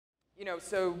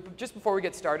So just before we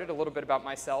get started, a little bit about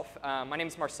myself. My name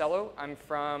is Marcelo. I'm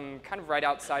from kind of right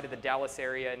outside of the Dallas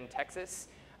area in Texas.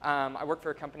 I work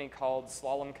for a company called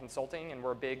Slalom Consulting, and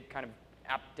we're a big kind of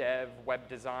app dev, web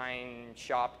design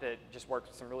shop that just works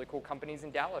with some really cool companies in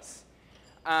Dallas.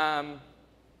 And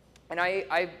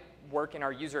I work in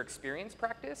our user experience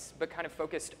practice, but kind of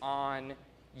focused on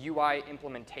UI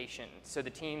implementation. So the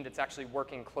team that's actually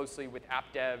working closely with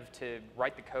app dev to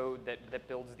write the code that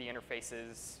builds the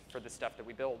interfaces for the stuff that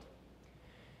we build.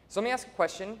 So let me ask a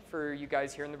question for you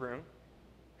guys here in the room.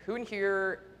 Who in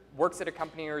here works at a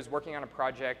company or is working on a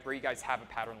project where you guys have a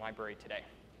pattern library today?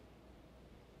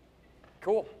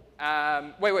 Cool.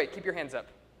 Wait, keep your hands up.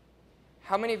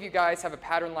 How many of you guys have a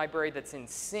pattern library that's in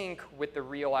sync with the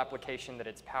real application that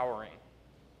it's powering?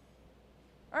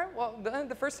 All right, well,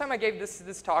 the first time I gave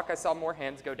this talk, I saw more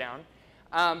hands go down.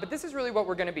 But this is really what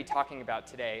we're going to be talking about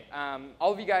today.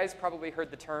 All of you guys probably heard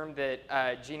the term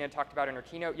that Gina talked about in her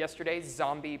keynote yesterday,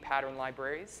 zombie pattern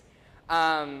libraries.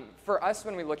 For us,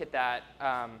 when we look at that,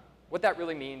 what that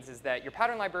really means is that your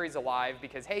pattern library is alive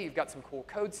because, hey, you've got some cool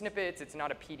code snippets. It's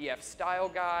not a PDF style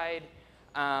guide.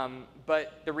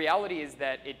 But the reality is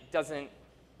that it doesn't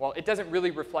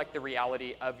really reflect the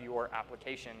reality of your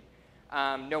application.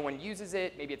 No one uses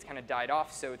it. Maybe it's kind of died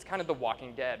off, so it's kind of the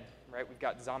Walking Dead, right? We've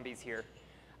got zombies here.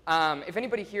 If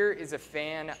anybody here is a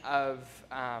fan of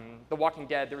The Walking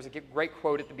Dead, there was a great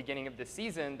quote at the beginning of this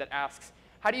season that asks,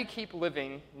 how do you keep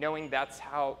living knowing that's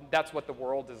what the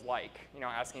world is like?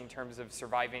 Asking in terms of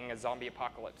surviving a zombie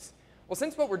apocalypse. Well,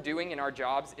 since what we're doing in our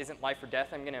jobs isn't life or death,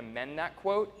 I'm going to amend that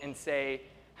quote and say,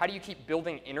 how do you keep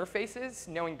building interfaces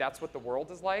knowing that's what the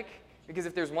world is like? Because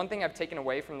if there's one thing I've taken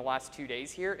away from the last 2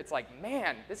 days here, it's like,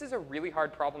 man, this is a really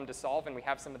hard problem to solve, and we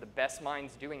have some of the best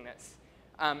minds doing this.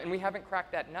 And we haven't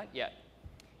cracked that nut yet.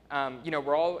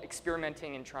 We're all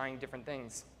experimenting and trying different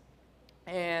things.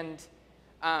 And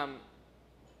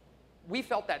we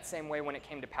felt that same way when it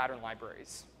came to pattern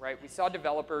libraries, right? We saw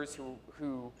developers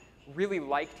who really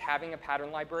liked having a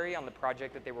pattern library on the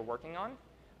project that they were working on.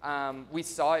 We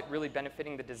saw it really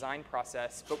benefiting the design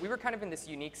process, but we were kind of in this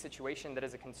unique situation that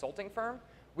as a consulting firm,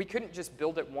 we couldn't just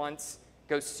build it once,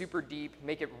 go super deep,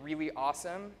 make it really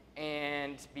awesome,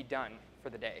 and be done for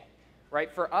the day,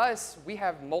 right? For us, we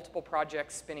have multiple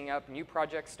projects spinning up, new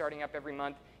projects starting up every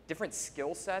month, different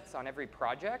skill sets on every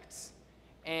project,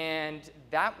 and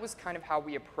that was kind of how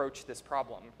we approached this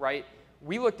problem, right?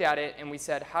 We looked at it and we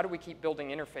said, how do we keep building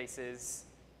interfaces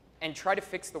and try to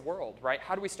fix the world, right?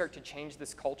 How do we start to change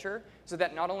this culture so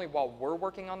that not only while we're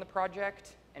working on the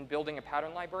project and building a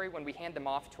pattern library, when we hand them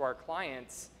off to our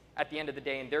clients at the end of the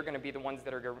day and they're going to be the ones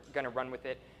that are going to run with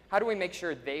it, how do we make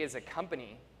sure they as a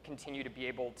company continue to be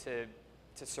able to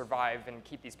survive and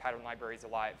keep these pattern libraries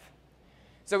alive?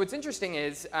 So what's interesting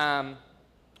is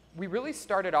we really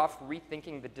started off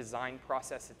rethinking the design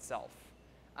process itself.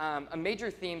 A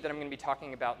major theme that I'm going to be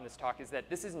talking about in this talk is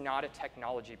that this is not a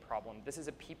technology problem. This is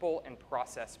a people and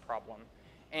process problem.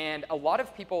 And a lot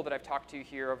of people that I've talked to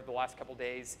here over the last couple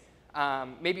days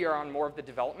maybe are on more of the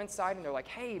development side, and they're like,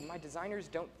 hey, my designers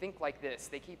don't think like this.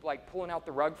 They keep pulling out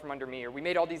the rug from under me, or we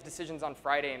made all these decisions on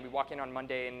Friday, and we walk in on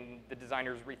Monday, and the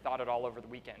designers rethought it all over the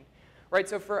weekend. Right,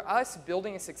 so for us,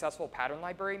 building a successful pattern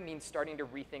library means starting to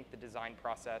rethink the design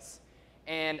process.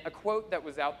 And a quote that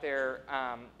was out there,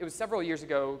 it was several years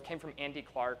ago, came from Andy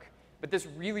Clark, but this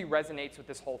really resonates with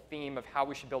this whole theme of how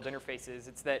we should build interfaces.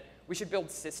 It's that we should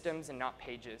build systems and not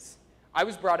pages. I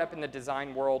was brought up in the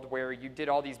design world where you did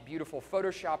all these beautiful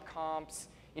Photoshop comps,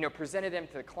 presented them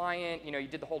to the client, you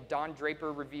did the whole Don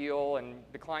Draper reveal, and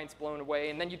the client's blown away,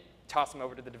 and then you toss them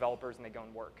over to the developers and they go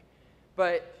and work.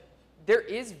 But there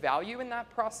is value in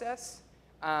that process.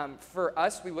 For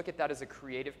us, we look at that as a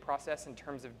creative process in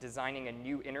terms of designing a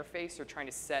new interface or trying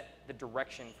to set the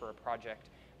direction for a project.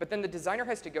 But then the designer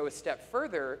has to go a step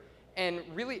further and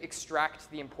really extract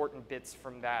the important bits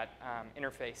from that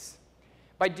interface.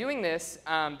 By doing this,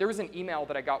 there was an email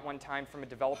that I got one time from a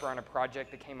developer on a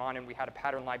project that came on and we had a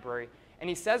pattern library. And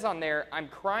he says on there, I'm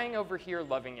crying over here,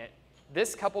 loving it.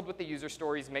 This coupled with the user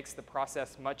stories makes the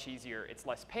process much easier. It's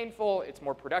less painful, it's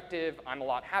more productive, I'm a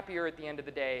lot happier at the end of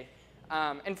the day.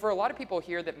 And for a lot of people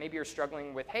here that maybe are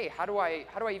struggling with, hey, how do I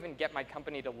even get my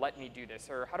company to let me do this?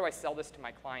 Or how do I sell this to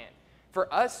my client?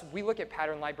 For us, we look at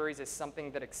pattern libraries as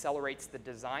something that accelerates the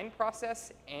design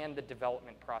process and the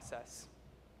development process.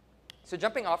 So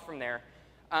jumping off from there,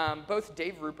 both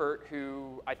Dave Rupert,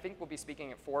 who I think will be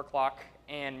speaking at 4 o'clock,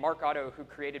 and Mark Otto, who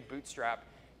created Bootstrap,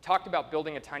 talked about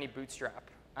building a tiny bootstrap.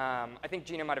 I think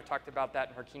Gina might have talked about that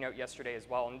in her keynote yesterday as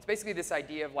well. And it's basically this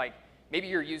idea of maybe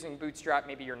you're using Bootstrap,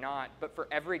 maybe you're not, but for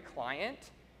every client,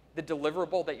 the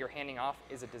deliverable that you're handing off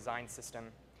is a design system.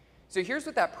 So here's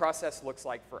what that process looks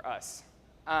like for us.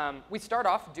 We start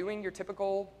off doing your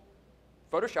typical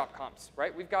Photoshop comps,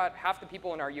 right? We've got half the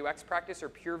people in our UX practice are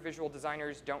pure visual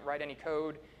designers, don't write any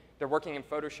code. They're working in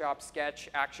Photoshop, Sketch,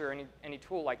 Acture, any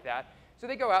tool like that. So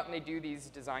they go out and they do these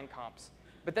design comps.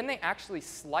 But then they actually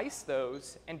slice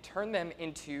those and turn them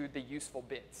into the useful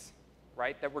bits,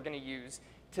 right, that we're going to use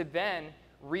to then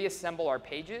reassemble our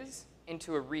pages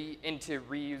into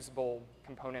reusable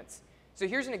components. So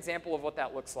here's an example of what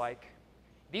that looks like.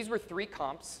 These were 3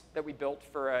 comps that we built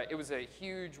for it was a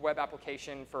huge web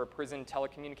application for a prison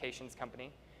telecommunications company.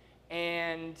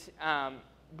 And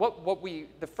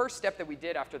the first step that we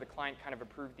did after the client kind of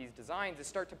approved these designs is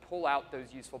start to pull out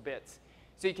those useful bits.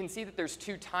 So you can see that there's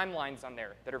 2 timelines on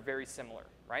there that are very similar,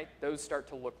 right? Those start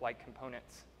to look like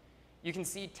components. You can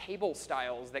see table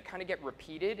styles that kind of get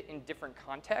repeated in different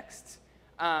contexts.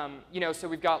 So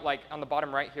we've got, like, on the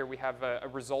bottom right here, we have a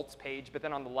results page, but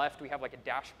then on the left, we have, like, a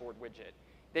dashboard widget.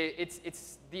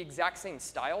 It's the exact same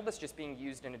style that's just being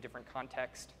used in a different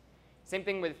context. Same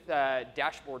thing with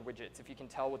dashboard widgets, if you can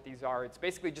tell what these are. It's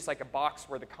basically just like a box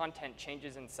where the content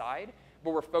changes inside,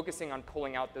 but we're focusing on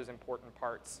pulling out those important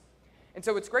parts. And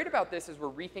so what's great about this is we're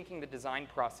rethinking the design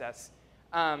process.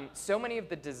 So many of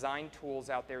the design tools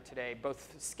out there today,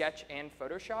 both Sketch and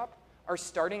Photoshop, are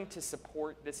starting to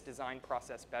support this design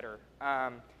process better.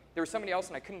 There was somebody else,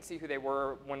 and I couldn't see who they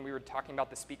were when we were talking about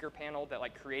the speaker panel, that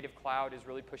like Creative Cloud is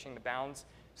really pushing the bounds.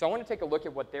 So I want to take a look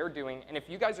at what they're doing. And if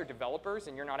you guys are developers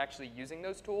and you're not actually using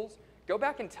those tools, go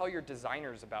back and tell your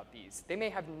designers about these. They may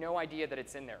have no idea that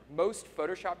it's in there. Most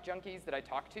Photoshop junkies that I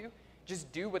talk to just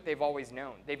do what they've always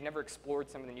known. They've never explored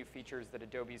some of the new features that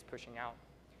Adobe's pushing out.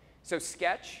 So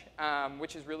Sketch,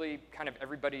 which is really kind of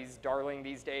everybody's darling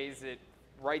these days, it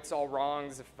rights all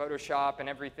wrongs of Photoshop and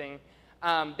everything.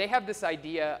 They have this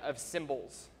idea of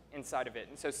symbols inside of it.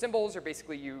 And so symbols are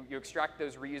basically you extract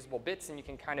those reusable bits and you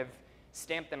can kind of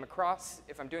stamp them across.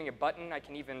 If I'm doing a button, I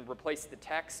can even replace the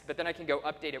text, but then I can go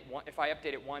update it. If I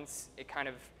update it once, it kind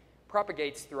of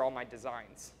propagates through all my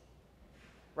designs.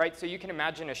 Right? So you can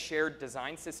imagine a shared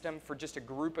design system for just a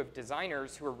group of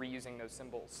designers who are reusing those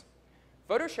symbols.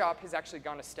 Photoshop has actually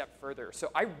gone a step further.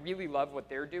 So I really love what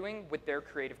they're doing with their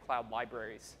Creative Cloud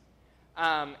libraries.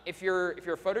 If you're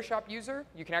a Photoshop user,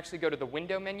 you can actually go to the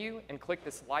window menu and click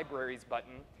this libraries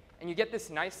button, and you get this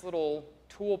nice little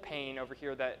tool pane over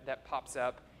here that pops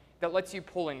up that lets you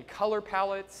pull in color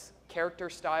palettes, character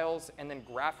styles, and then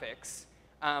graphics,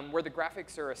 where the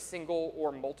graphics are a single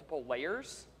or multiple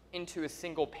layers into a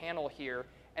single panel here,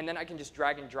 and then I can just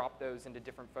drag and drop those into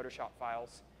different Photoshop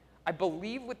files. I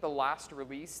believe with the last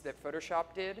release that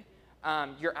Photoshop did,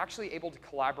 you're actually able to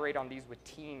collaborate on these with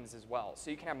teams as well. So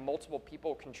you can have multiple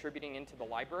people contributing into the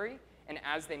library, and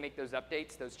as they make those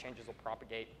updates, those changes will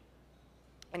propagate.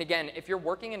 And again, if you're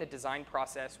working in a design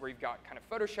process where you've got kind of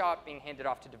Photoshop being handed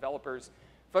off to developers,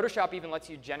 Photoshop even lets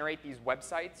you generate these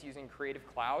websites using Creative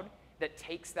Cloud that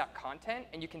takes that content,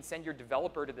 and you can send your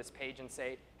developer to this page and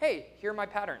say, hey, here are my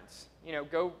patterns.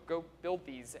 Go build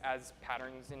these as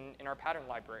patterns in our pattern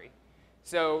library.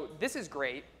 So this is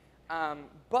great.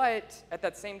 But at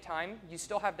that same time, you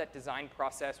still have that design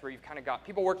process where you've kind of got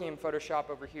people working in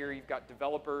Photoshop over here, you've got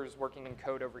developers working in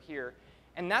code over here,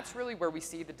 and that's really where we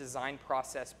see the design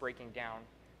process breaking down.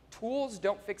 Tools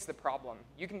don't fix the problem.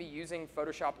 You can be using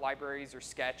Photoshop libraries or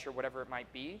Sketch or whatever it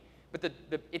might be, but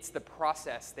it's the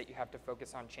process that you have to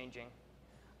focus on changing.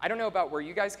 I don't know about where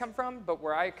you guys come from, but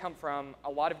where I come from,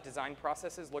 a lot of design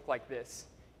processes look like this.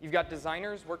 You've got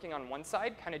designers working on one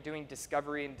side, kind of doing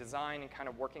discovery and design and kind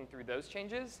of working through those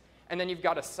changes. And then you've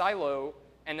got a silo,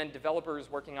 and then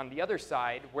developers working on the other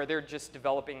side where they're just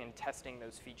developing and testing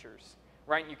those features,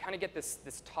 right? And you kind of get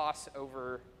this toss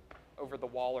over the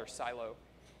wall or silo.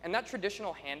 And that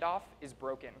traditional handoff is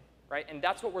broken, right? And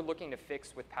that's what we're looking to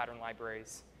fix with pattern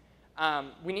libraries.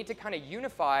 We need to kind of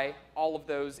unify all of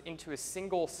those into a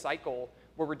single cycle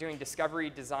where we're doing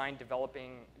discovery, design,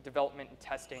 development, and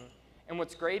testing. And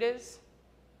what's great is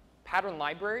pattern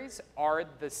libraries are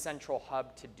the central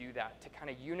hub to do that, to kind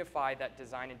of unify that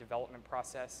design and development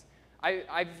process.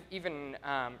 I've even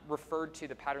referred to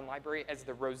the pattern library as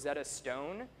the Rosetta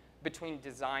Stone between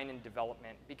design and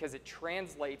development, because it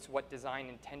translates what design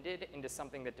intended into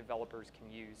something that developers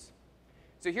can use.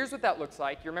 So here's what that looks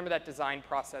like. You remember that design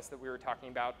process that we were talking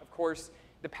about. Of course,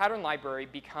 the pattern library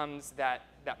becomes that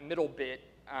middle bit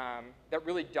that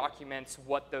really documents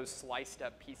what those sliced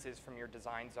up pieces from your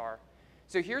designs are.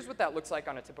 So here's what that looks like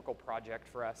on a typical project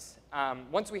for us.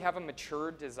 Once we have a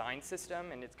mature design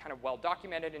system and it's kind of well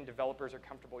documented and developers are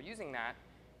comfortable using that,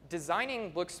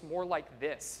 designing looks more like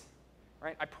this,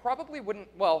 right? I probably wouldn't,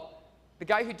 well, the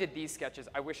guy who did these sketches,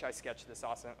 I wish I sketched this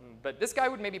awesome, but this guy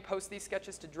would maybe post these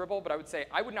sketches to Dribbble, but I would say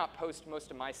I would not post most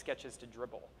of my sketches to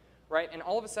Dribbble, right? And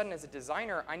all of a sudden, as a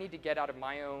designer, I need to get out of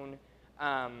my own,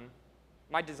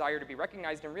 my desire to be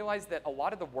recognized and realize that a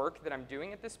lot of the work that I'm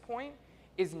doing at this point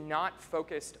is not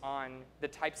focused on the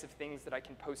types of things that I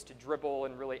can post to Dribbble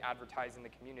and really advertise in the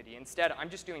community. Instead, I'm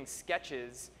just doing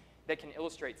sketches that can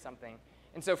illustrate something.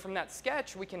 And so from that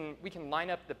sketch, we can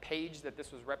line up the page that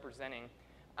this was representing.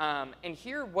 And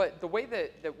here, the way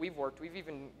that we've worked, we've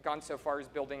even gone so far as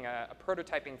building a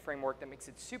prototyping framework that makes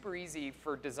it super easy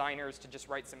for designers to just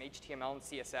write some HTML and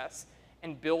CSS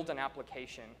and build an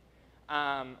application,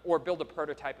 or build a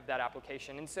prototype of that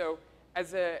application. And so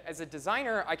as a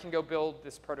designer, I can go build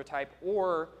this prototype,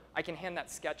 or I can hand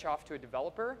that sketch off to a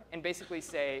developer and basically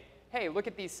say, hey, look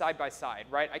at these side by side,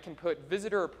 right? I can put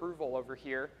visitor approval over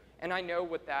here, and I know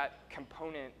what that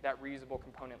component, that reusable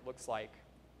component looks like.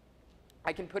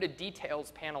 I can put a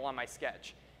details panel on my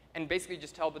sketch and basically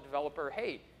just tell the developer,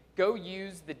 hey, go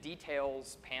use the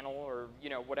details panel, or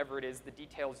whatever it is, the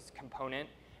details component.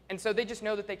 And so they just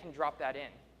know that they can drop that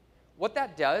in. What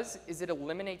that does is it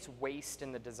eliminates waste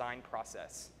in the design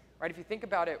process, right? If you think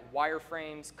about it,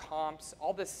 wireframes, comps,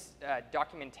 all this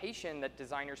documentation that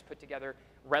designers put together,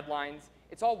 red lines,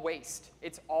 it's all waste.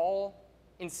 It's all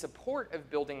in support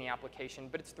of building the application,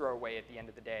 but it's throwaway at the end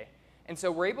of the day. And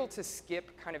so we're able to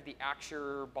skip kind of the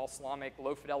Axure, balsamic,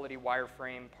 low-fidelity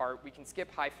wireframe part. We can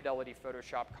skip high-fidelity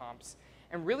Photoshop comps.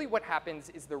 And really what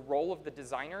happens is the role of the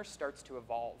designer starts to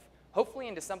evolve, hopefully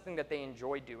into something that they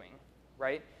enjoy doing,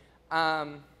 right?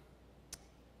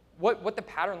 What the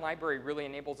pattern library really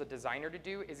enables a designer to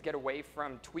do is get away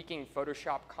from tweaking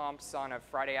Photoshop comps on a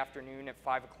Friday afternoon at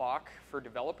 5 o'clock for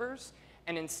developers,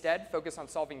 and instead focus on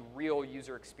solving real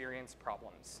user experience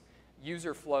problems.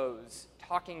 User flows,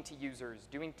 talking to users,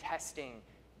 doing testing,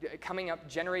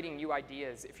 generating new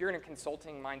ideas. If you're in a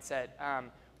consulting mindset,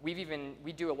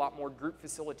 we do a lot more group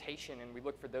facilitation, and we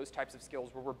look for those types of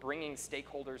skills where we're bringing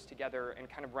stakeholders together and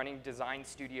kind of running design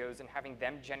studios and having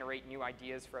them generate new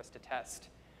ideas for us to test.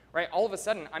 Right? All of a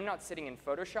sudden, I'm not sitting in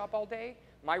Photoshop all day.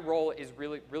 My role is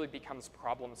really becomes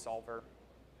problem solver.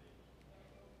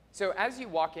 So as you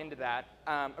walk into that,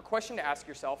 a question to ask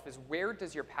yourself is, where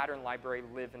does your pattern library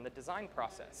live in the design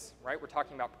process? Right? We're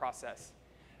talking about process.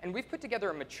 And we've put together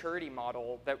a maturity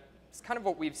model that's kind of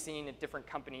what we've seen at different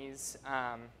companies,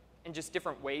 and just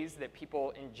different ways that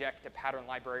people inject a pattern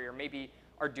library or maybe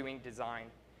are doing design.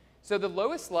 So the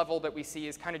lowest level that we see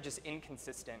is kind of just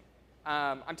inconsistent.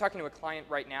 I'm talking to a client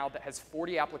right now that has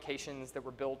 40 applications that were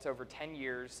built over 10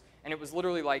 years, and it was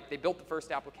literally like they built the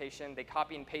first application, they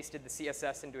copy and pasted the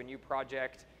CSS into a new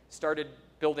project, started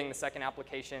building the second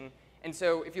application. And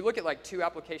so if you look at like 2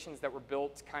 applications that were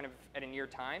built kind of at a near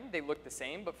time, they look the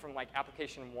same, but from like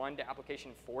application 1 to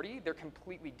application 40, they're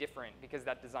completely different because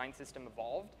that design system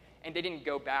evolved, and they didn't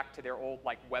go back to their old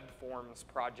like web forms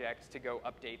project to go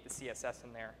update the CSS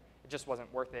in there. It just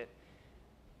wasn't worth it.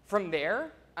 From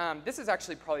there, this is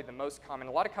actually probably the most common.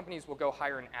 A lot of companies will go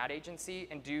hire an ad agency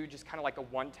and do just kind of like a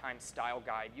one-time style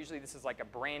guide. Usually this is like a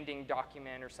branding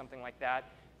document or something like that.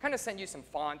 Kind of send you some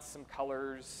fonts, some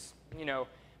colors,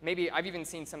 maybe I've even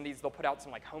seen some of these, they'll put out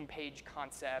some like homepage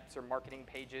concepts or marketing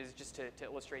pages just to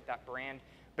illustrate that brand.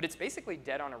 But it's basically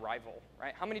dead on arrival,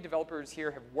 right? How many developers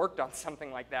here have worked on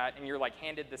something like that and you're like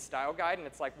handed this style guide and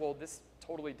it's like, well, this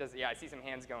totally does, yeah, I see some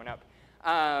hands going up.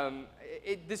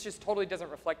 This just totally doesn't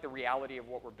reflect the reality of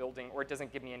what we're building, or it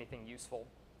doesn't give me anything useful.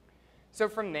 So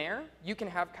from there, you can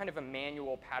have kind of a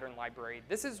manual pattern library.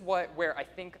 This is where I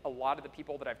think a lot of the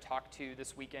people that I've talked to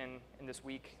this weekend and this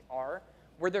week are,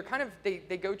 where they're kind of,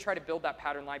 they go try to build that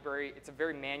pattern library. It's a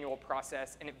very manual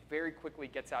process, and it very quickly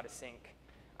gets out of sync.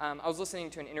 I was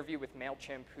listening to an interview with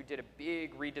MailChimp, who did a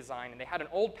big redesign, and they had an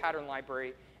old pattern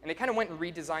library, and they kind of went and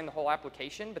redesigned the whole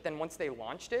application, but then once they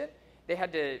launched it, they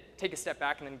had to take a step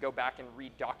back and then go back and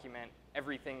redocument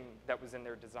everything that was in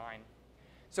their design.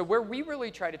 So where we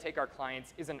really try to take our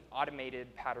clients is an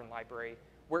automated pattern library,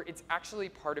 where it's actually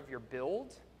part of your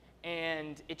build,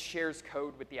 and it shares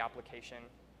code with the application.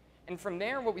 And from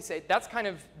there, what we say, that's kind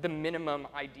of the minimum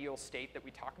ideal state that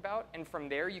we talk about. And from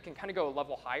there, you can kind of go a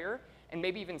level higher and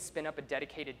maybe even spin up a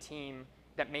dedicated team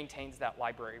that maintains that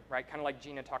library, right? Kind of like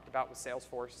Gina talked about with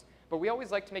Salesforce. But we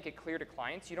always like to make it clear to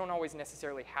clients, you don't always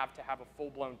necessarily have to have a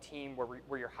full-blown team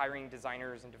where you're hiring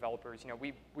designers and developers.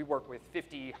 We work with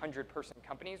 50, 100-person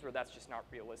companies where that's just not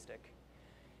realistic.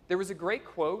 There was a great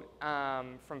quote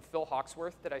from Phil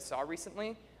Hawksworth that I saw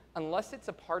recently. Unless it's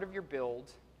a part of your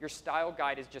build, your style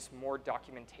guide is just more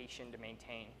documentation to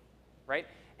maintain, right?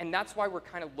 And that's why we're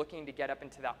kind of looking to get up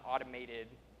into that automated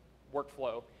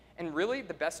workflow. And really,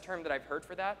 the best term that I've heard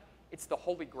for that it's the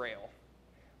holy grail,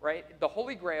 right? The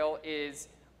holy grail is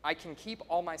I can keep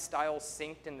all my styles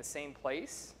synced in the same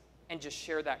place and just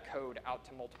share that code out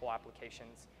to multiple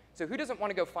applications. So who doesn't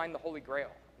want to go find the holy grail?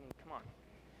 I mean, come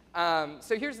on.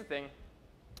 So here's the thing.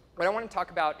 What I want to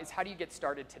talk about is how do you get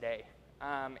started today?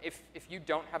 If you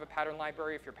don't have a pattern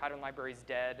library, if your pattern library is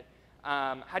dead,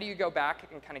 how do you go back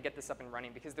and kind of get this up and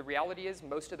running? Because the reality is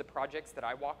most of the projects that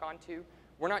I walk onto,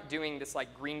 we're not doing this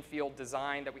like greenfield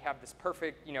design that we have this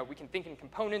perfect, we can think in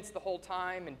components the whole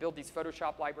time and build these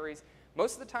Photoshop libraries.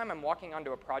 Most of the time I'm walking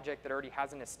onto a project that already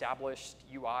has an established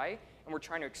UI, and we're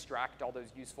trying to extract all those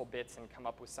useful bits and come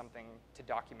up with something to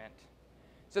document.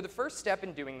 So the first step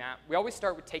in doing that, we always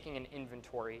start with taking an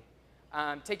inventory.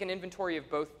 Take an inventory of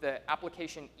both the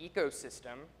application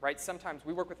ecosystem, right? Sometimes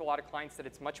we work with a lot of clients that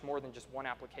it's much more than just one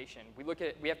application.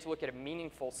 We have to look at a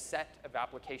meaningful set of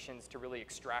applications to really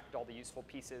extract all the useful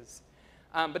pieces.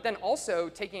 But then also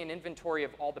taking an inventory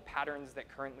of all the patterns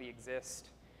that currently exist.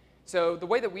 So the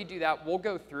way that we do that, we'll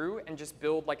go through and just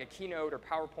build like a Keynote or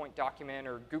PowerPoint document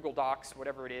or Google Docs,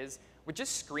 whatever it is, with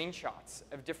just screenshots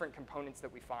of different components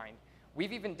that we find.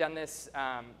 We've even done this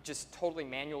just totally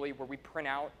manually where we print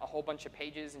out a whole bunch of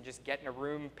pages and just get in a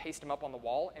room, paste them up on the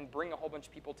wall, and bring a whole bunch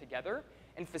of people together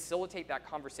and facilitate that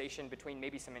conversation between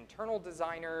maybe some internal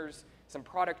designers, some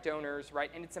product owners, right?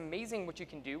 And it's amazing what you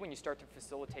can do when you start to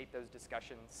facilitate those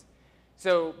discussions.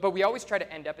 So, but we always try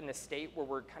to end up in this state where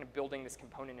we're kind of building this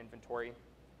component inventory.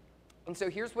 And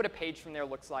so here's what a page from there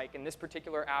looks like. In this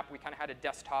particular app, we kind of had a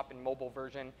desktop and mobile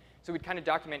version. So we'd kind of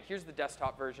document, here's the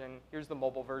desktop version, here's the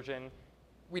mobile version.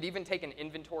 We'd even take an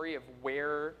inventory of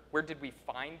where did we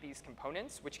find these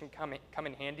components, which can come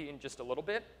in handy in just a little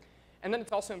bit. And then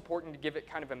it's also important to give it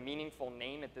kind of a meaningful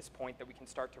name at this point that we can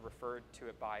start to refer to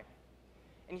it by.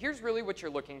 And here's really what you're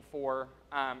looking for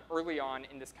early on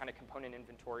in this kind of component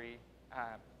inventory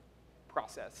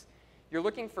process. You're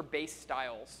looking for base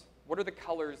styles. What are the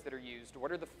colors that are used?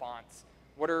 What are the fonts?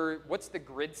 What's the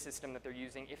grid system that they're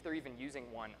using, if they're even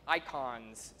using one?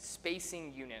 Icons,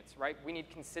 spacing units, right? We need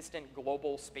consistent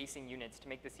global spacing units to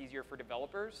make this easier for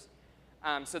developers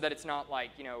so that it's not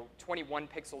like, 21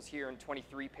 pixels here and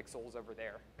 23 pixels over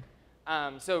there.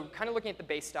 So kind of looking at the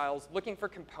base styles, looking for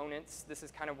components. This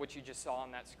is kind of what you just saw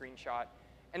on that screenshot.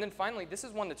 And then finally, this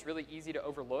is one that's really easy to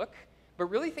overlook, but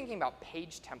really thinking about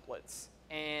page templates.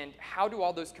 And how do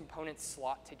all those components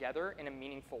slot together in a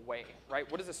meaningful way,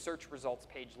 right? What does a search results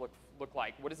page look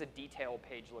like? What does a detail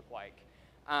page look like?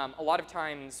 A lot of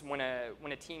times when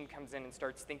a team comes in and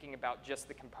starts thinking about just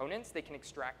the components, they can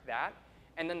extract that.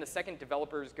 And then the second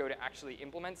developers go to actually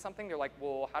implement something, they're like,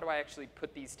 well, how do I actually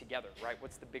put these together, right?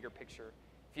 What's the bigger picture?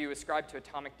 If you ascribe to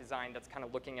atomic design, that's kind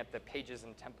of looking at the pages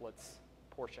and templates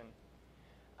portion.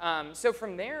 So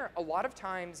from there, a lot of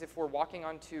times if we're walking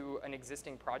onto an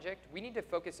existing project, we need to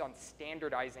focus on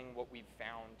standardizing what we've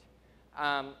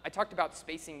found. I talked about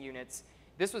spacing units.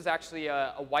 This was actually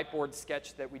a whiteboard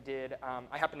sketch that we did.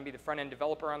 I happen to be the front-end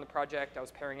developer on the project. I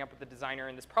was pairing up with the designer,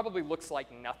 and this probably looks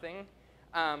like nothing.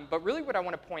 But really what I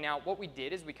want to point out, what we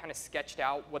did is we kind of sketched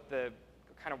out what the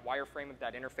kind of wireframe of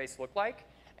that interface looked like.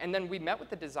 And then we met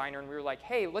with the designer and we were like,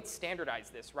 hey, let's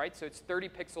standardize this, right? So it's 30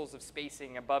 pixels of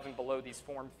spacing above and below these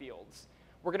form fields.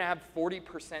 We're going to have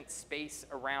 40% space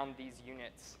around these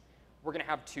units. We're going to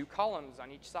have 2 columns on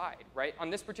each side, right?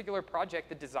 On this particular project,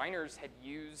 the designers had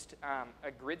used a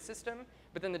grid system,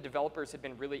 but then the developers had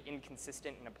been really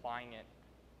inconsistent in applying it.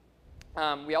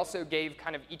 We also gave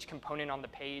kind of each component on the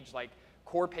page, like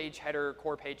core page header,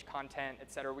 core page content,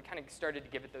 et cetera. We kind of started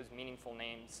to give it those meaningful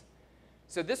names.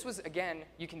 So this was, again,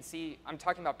 you can see, I'm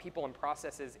talking about people and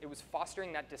processes. It was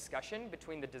fostering that discussion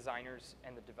between the designers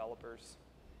and the developers.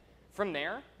 From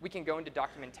there, we can go into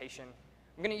documentation.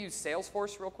 I'm going to use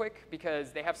Salesforce real quick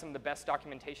because they have some of the best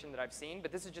documentation that I've seen,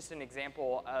 but this is just an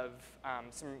example of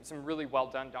some really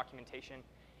well-done documentation.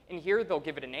 In here, they'll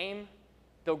give it a name.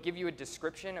 They'll give you a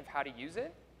description of how to use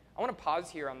it. I want to pause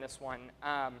here on this one.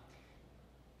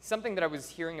 Something that I was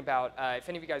hearing about, if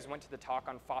any of you guys went to the talk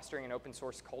on fostering an open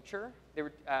source culture,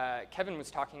 Kevin was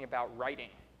talking about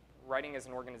writing as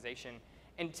an organization.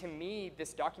 And to me,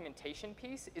 this documentation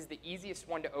piece is the easiest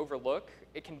one to overlook.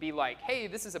 It can be like, hey,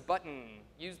 this is a button,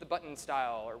 use the button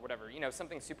style or whatever,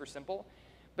 something super simple.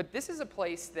 But this is a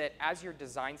place that as your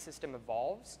design system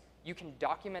evolves, you can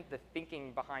document the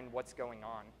thinking behind what's going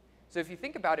on. So if you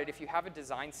think about it, if you have a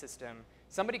design system,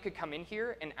 somebody could come in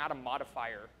here and add a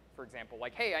modifier, for example,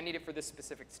 like, hey, I need it for this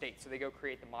specific state, so they go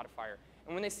create the modifier.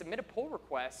 And when they submit a pull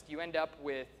request, you end up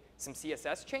with some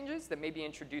CSS changes that maybe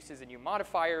introduces a new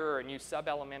modifier or a new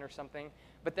sub-element or something,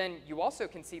 but then you also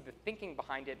can see the thinking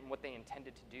behind it and what they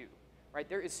intended to do, right?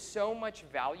 There is so much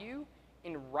value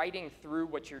in writing through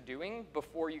what you're doing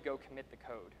before you go commit the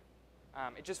code.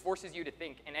 It just forces you to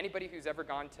think. And anybody who's ever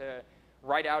gone to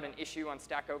write out an issue on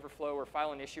Stack Overflow or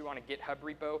file an issue on a GitHub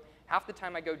repo, half the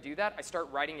time I go do that, I start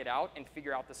writing it out and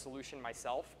figure out the solution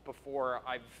myself before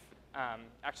I've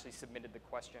actually submitted the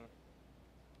question.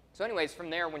 So anyways, from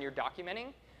there, when you're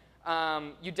documenting,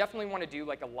 you definitely want to do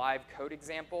like a live code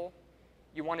example.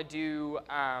 You want to do,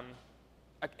 and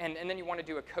then you want to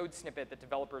do a code snippet that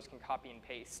developers can copy and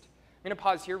paste. I'm going to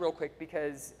pause here real quick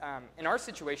because in our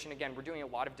situation, again, we're doing a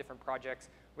lot of different projects.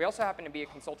 We also happen to be a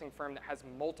consulting firm that has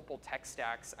multiple tech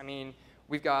stacks. I mean,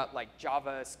 we've got like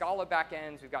Java, Scala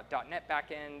backends. We've got .NET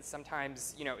backends.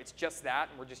 Sometimes, you know, it's just that,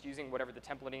 and we're just using whatever the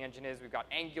templating engine is. We've got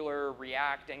Angular,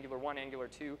 React, Angular 1, Angular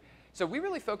 2. So we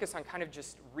really focus on kind of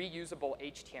just reusable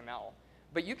HTML.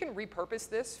 But you can repurpose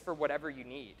this for whatever you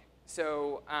need.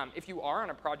 So if you are on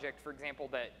a project, for example,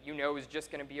 that you know is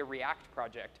just going to be a React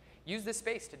project, use this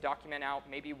space to document out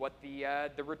maybe what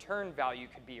the return value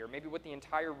could be, or maybe what the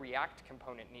entire React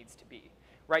component needs to be.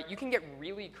 Right? You can get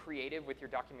really creative with your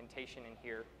documentation in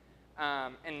here.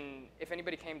 And if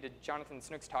anybody came to Jonathan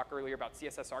Snook's talk earlier about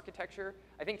CSS architecture,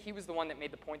 I think he was the one that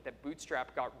made the point that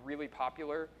Bootstrap got really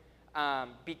popular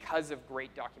because of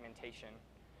great documentation.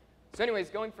 So anyways,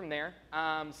 going from there,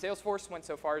 Salesforce went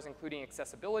so far as including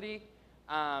accessibility,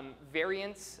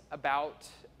 variants about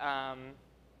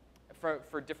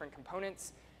for different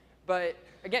components. But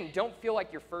again, don't feel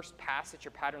like your first pass at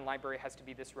your pattern library has to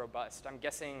be this robust. I'm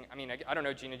guessing, I mean, I don't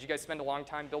know, Gina, did you guys spend a long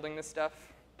time building this stuff?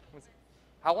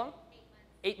 How long?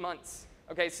 8 months. 8 months.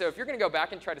 Okay, so if you're going to go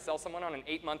back and try to sell someone on an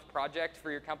 8-month project for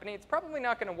your company, it's probably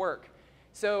not going to work.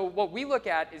 So what we look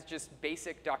at is just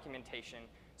basic documentation.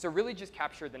 So really just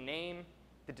capture the name,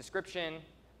 the description,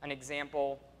 an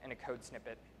example, and a code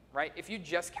snippet. Right? If you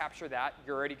just capture that,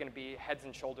 you're already going to be heads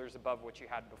and shoulders above what you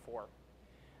had before.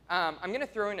 I'm going to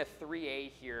throw in a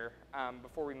 3A here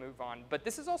before we move on. But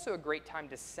this is also a great time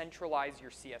to centralize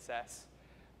your CSS.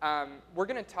 We're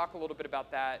going to talk a little bit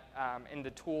about that and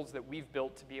the tools that we've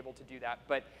built to be able to do that.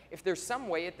 But if there's some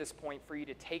way at this point for you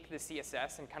to take the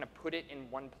CSS and kind of put it in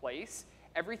one place,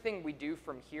 everything we do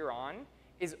from here on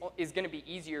is going to be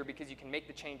easier because you can make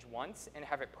the change once and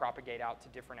have it propagate out to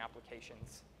different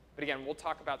applications. But again, we'll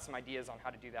talk about some ideas on how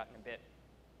to do that in a bit.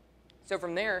 So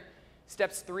from there,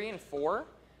 steps 3 and 4.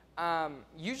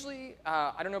 Usually,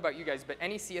 I don't know about you guys, but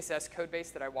any CSS code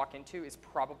base that I walk into is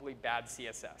probably bad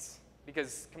CSS.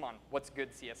 Because, come on, what's good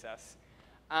CSS?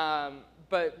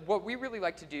 But what we really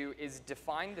like to do is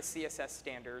define the CSS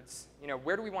standards. You know,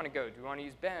 where do we want to go? Do we want to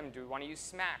use BEM? Do we want to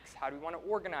use SMAX? How do we want to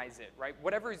organize it? Right?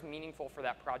 Whatever is meaningful for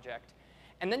that project.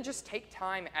 And then just take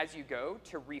time as you go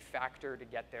to refactor to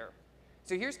get there.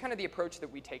 So here's kind of the approach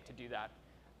that we take to do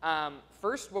that.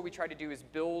 First, what we try to do is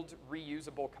build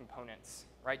reusable components,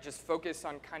 right? Just focus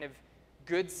on kind of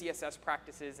good CSS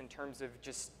practices in terms of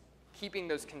just keeping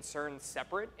those concerns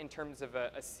separate in terms of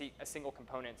a single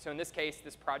component. So in this case,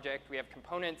 this project, we have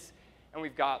components, and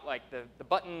we've got like the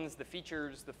buttons, the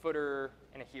features, the footer,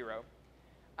 and a hero.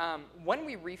 When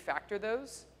we refactor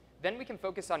those, then we can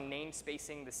focus on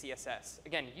namespacing the CSS.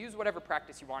 Again, use whatever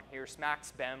practice you want here,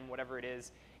 SMAX, BEM, whatever it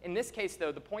is. In this case,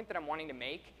 though, the point that I'm wanting to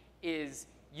make is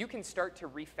you can start to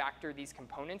refactor these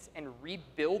components and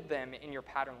rebuild them in your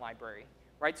pattern library.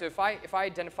 Right? So if I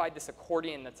identified this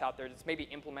accordion that's out there that's maybe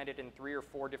implemented in 3 or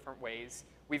 4 different ways,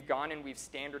 we've gone and we've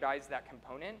standardized that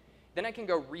component, then I can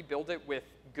go rebuild it with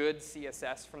good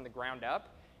CSS from the ground up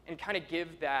and kind of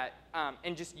give that,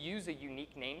 and just use a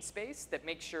unique namespace that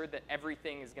makes sure that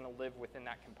everything is going to live within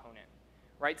that component.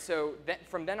 Right? So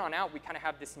from then on out, we kind of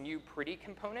have this new pretty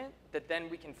component that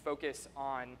then we can focus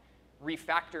on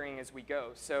refactoring as we go.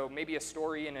 So maybe a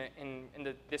story in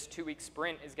this 2-week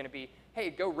sprint is going to be, hey,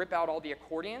 go rip out all the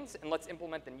accordions and let's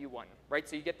implement the new one. Right?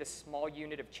 So you get this small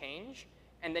unit of change,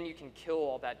 and then you can kill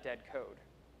all that dead code.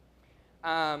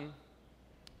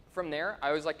 From there, I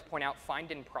always like to point out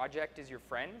find in project is your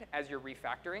friend as you're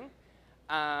refactoring.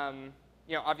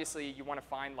 You know, obviously, you want to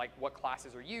find like what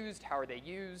classes are used, how are they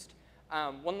used.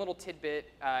 One little tidbit,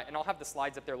 and I'll have the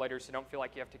slides up there later, so don't feel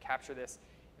like you have to capture this.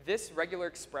 This regular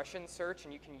expression search,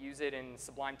 and you can use it in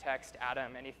Sublime Text,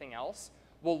 Atom, anything else,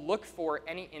 will look for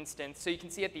any instance. So you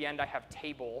can see at the end I have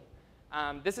table.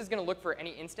 This is going to look for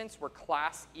any instance where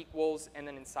class equals, and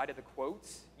then inside of the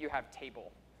quotes, you have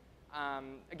table.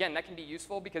 Again, that can be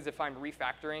useful because if I'm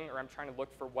refactoring or I'm trying to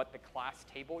look for what the class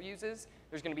table uses,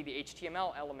 there's going to be the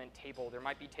HTML element table. There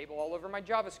might be table all over my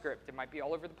JavaScript. It might be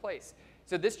all over the place.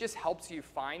 So this just helps you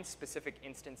find specific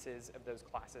instances of those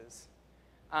classes.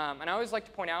 And I always like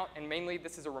to point out, and mainly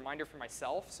this is a reminder for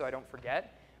myself so I don't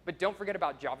forget, but don't forget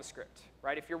about JavaScript.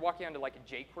 Right? If you're walking onto like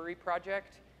a jQuery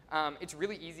project, It's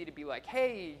really easy to be like,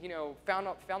 hey,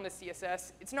 found this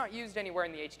CSS. It's not used anywhere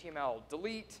in the HTML.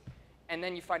 Delete. And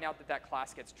then you find out that that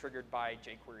class gets triggered by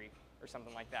jQuery or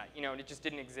something like that. And it just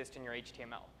didn't exist in your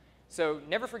HTML. So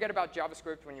never forget about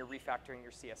JavaScript when you're refactoring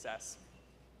your CSS.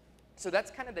 So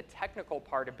that's kind of the technical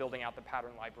part of building out the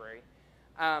pattern library.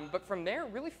 But from there,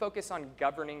 really focus on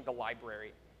governing the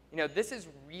library. This is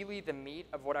really the meat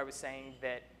of what I was saying,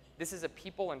 that this is a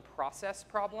people and process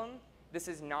problem. This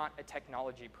is not a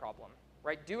technology problem,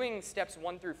 right? Doing steps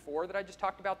 1 through 4 that I just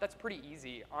talked about, that's pretty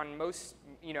easy. On most,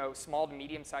 small to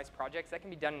medium-sized projects, that can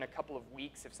be done in a couple of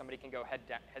weeks if somebody can go heads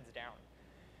down.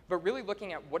 But really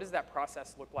looking at what does that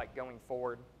process look like going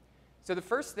forward. So the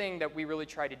first thing that we really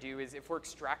try to do is, if we're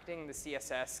extracting the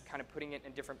CSS, kind of putting it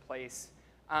in a different place,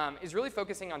 is really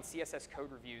focusing on CSS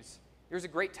code reviews. There was a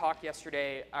great talk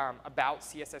yesterday about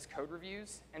CSS code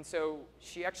reviews, and so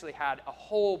she actually had a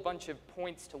whole bunch of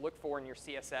points to look for in your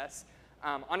CSS.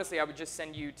 Honestly, I would just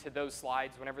send you to those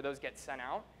slides whenever those get sent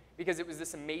out, because it was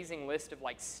this amazing list of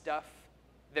stuff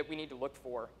that we need to look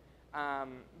for.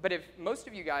 But if most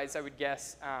of you guys, I would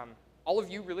guess, all of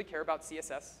you really care about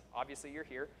CSS. Obviously, you're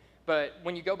here. But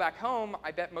when you go back home,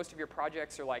 I bet most of your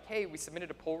projects are like, hey, we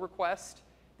submitted a pull request.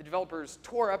 The developers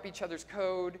tore up each other's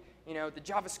code, the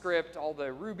JavaScript, all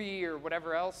the Ruby or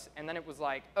whatever else, and then it was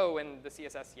like, oh, and the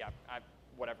CSS, yeah,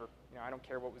 whatever. I don't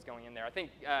care what was going in there. I think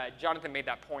Jonathan made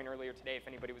that point earlier today, if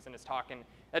anybody was in his talk, and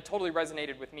that totally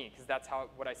resonated with me, because that's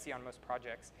what I see on most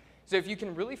projects. So if you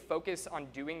can really focus on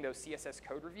doing those CSS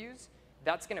code reviews,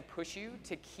 that's going to push you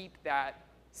to keep that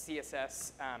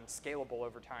CSS scalable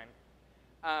over time.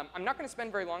 I'm not going to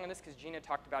spend very long on this because Gina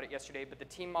talked about it yesterday, but the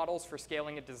team models for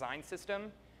scaling a design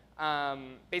system.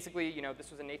 Basically,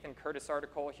 this was a Nathan Curtis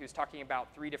article. He was talking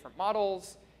about 3 different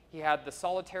models. He had the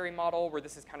solitary model, where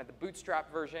this is kind of the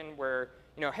Bootstrap version, where,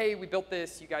 hey, we built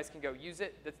this, you guys can go use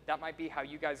it. That might be how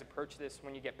you guys approach this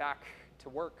when you get back to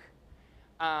work.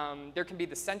 There can be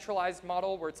the centralized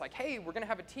model, where it's like, hey, we're going to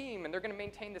have a team, and they're going to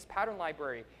maintain this pattern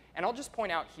library. And I'll just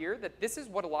point out here that this is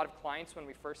what a lot of clients, when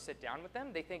we first sit down with them,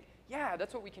 they think, yeah,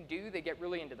 that's what we can do. They get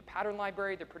really into the pattern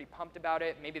library. They're pretty pumped about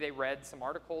it. Maybe they read some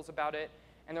articles about it.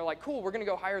 And they're like, cool, we're going to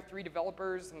go hire 3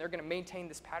 developers, and they're going to maintain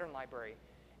this pattern library.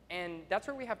 And that's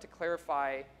where we have to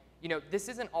clarify, this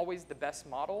isn't always the best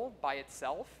model by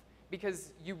itself,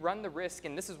 because you run the risk,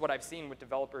 and this is what I've seen with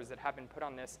developers that have been put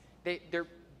on this,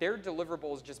 their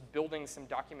deliverable is just building some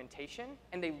documentation,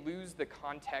 and they lose the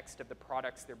context of the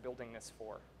products they're building this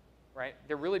for, right?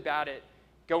 They're really bad at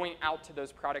going out to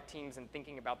those product teams and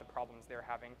thinking about the problems they're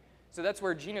having. So that's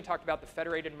where Gina talked about the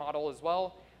federated model as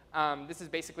well. This is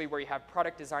basically where you have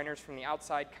product designers from the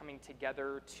outside coming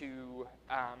together to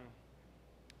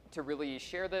really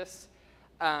share this.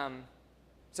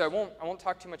 So I won't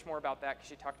talk too much more about that because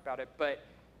she talked about it. But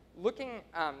looking,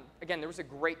 again, there was a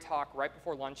great talk right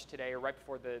before lunch today, or right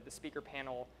before the speaker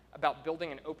panel, about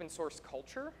building an open source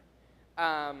culture.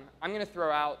 I'm going to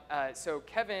throw out, so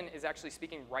Kevin is actually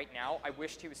speaking right now. I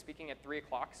wished he was speaking at 3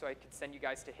 o'clock so I could send you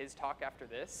guys to his talk after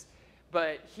this.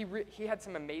 But he had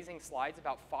some amazing slides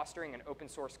about fostering an open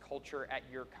source culture at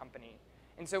your company.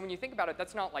 And so when you think about it,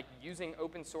 that's not like using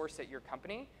open source at your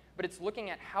company, but it's looking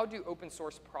at how do open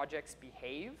source projects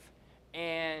behave,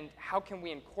 and how can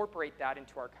we incorporate that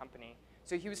into our company.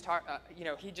 So he was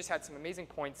he just had some amazing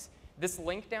points. This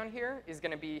link down here is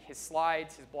going to be his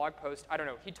slides, his blog post. I don't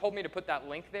know. He told me to put that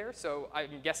link there, so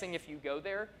I'm guessing if you go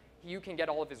there, you can get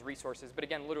all of his resources. But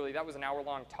again, literally, that was an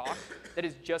hour-long talk that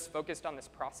is just focused on this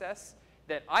process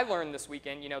that I learned this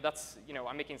weekend.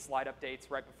 I'm making slide updates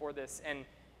right before this, and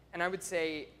I would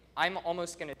say I'm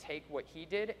almost going to take what he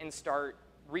did and start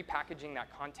repackaging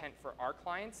that content for our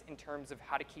clients in terms of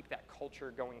how to keep that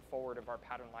culture going forward of our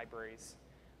pattern libraries.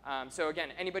 So again,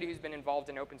 anybody who's been involved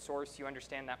in open source, you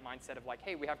understand that mindset of like,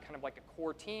 hey, we have kind of like a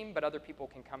core team, but other people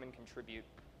can come and contribute.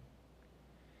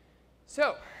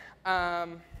 So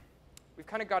we've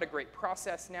kind of got a great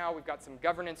process now. We've got some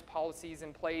governance policies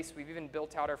in place. We've even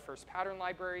built out our first pattern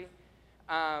library.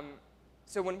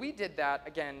 So when we did that,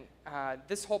 again,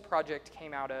 this whole project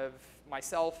came out of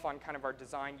myself on kind of our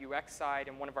design UX side,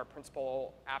 and one of our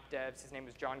principal app devs, his name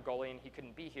was John Gully, and he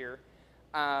couldn't be here.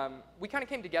 We kind of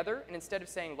came together, and instead of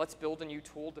saying, let's build a new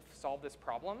tool to solve this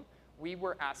problem, we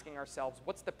were asking ourselves,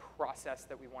 what's the process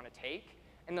that we want to take?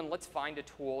 And then let's find a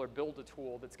tool or build a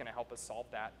tool that's going to help us solve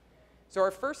that. So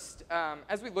our first,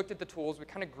 as we looked at the tools, we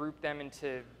kind of grouped them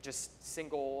into just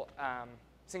single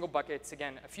buckets.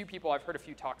 Again, I've heard a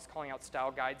few talks calling out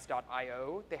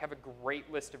styleguides.io. They have a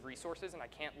great list of resources, and I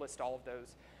can't list all of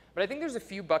those. But I think there's a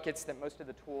few buckets that most of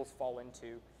the tools fall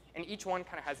into, and each one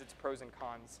kind of has its pros and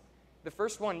cons. The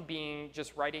first one being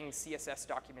just writing CSS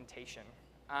documentation.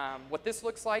 What this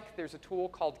looks like, there's a tool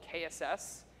called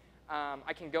KSS.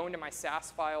 I can go into my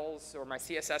SAS files or my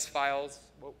CSS files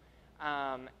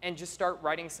and just start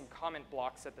writing some comment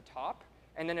blocks at the top,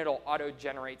 and then it'll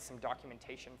auto-generate some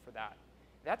documentation for that.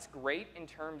 That's great in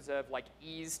terms of like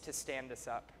ease to stand this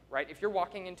up, right? If you're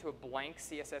walking into a blank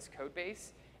CSS code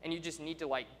base and you just need to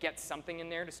like get something in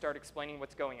there to start explaining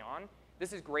what's going on,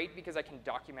 this is great because I can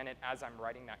document it as I'm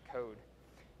writing that code.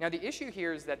 Now the issue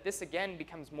here is that this again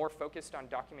becomes more focused on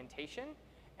documentation,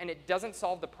 and it doesn't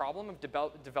solve the problem of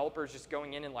developers just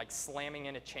going in and like slamming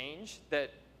in a change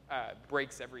that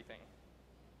breaks everything.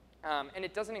 And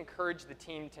it doesn't encourage the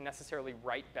team to necessarily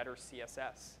write better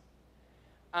CSS.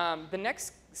 The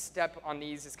next step on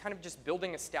these is kind of just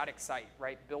building a static site,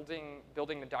 right? Building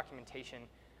the documentation.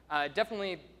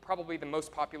 Definitely, probably the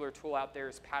most popular tool out there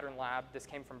is Pattern Lab. This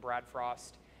came from Brad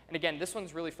Frost. And again, this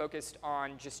one's really focused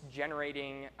on just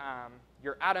generating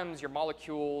your atoms, your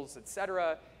molecules, et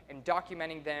cetera, and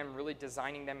documenting them, really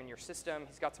designing them in your system.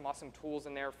 He's got some awesome tools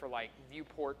in there for like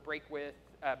viewport,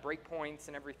 breakpoints,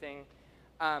 and everything.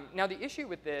 Now, the issue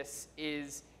with this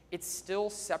is it's still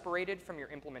separated from your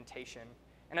implementation.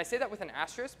 And I say that with an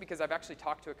asterisk because I've actually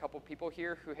talked to a couple people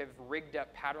here who have rigged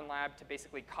up Pattern Lab to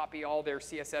basically copy all their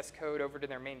CSS code over to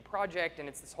their main project, and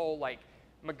it's this whole like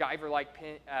MacGyver-like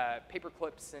paper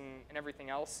clips and everything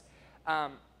else.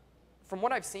 From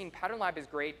what I've seen, Pattern Lab is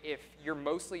great if you're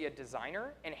mostly a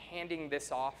designer and handing this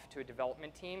off to a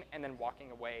development team and then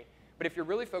walking away. But if you're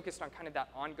really focused on kind of that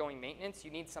ongoing maintenance,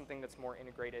 you need something that's more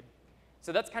integrated.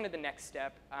 So that's kind of the next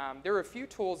step. There are a few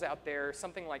tools out there,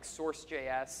 something like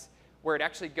Source.js, where it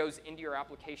actually goes into your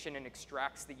application and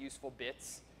extracts the useful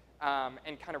bits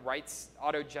and kind of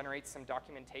auto-generates some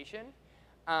documentation.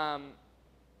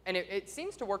 And it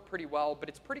seems to work pretty well, but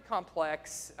it's pretty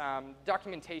complex.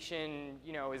 Documentation,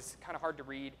 is kind of hard to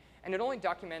read, and it only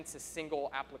documents a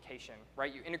single application,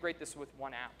 right? You integrate this with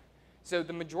one app. So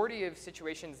the majority of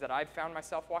situations that I've found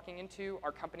myself walking into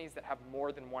are companies that have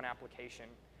more than one application.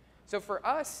 So for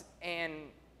us, and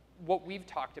what we've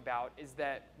talked about is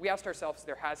that we asked ourselves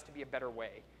there has to be a better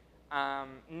way.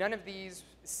 None of these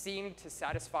seemed to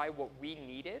satisfy what we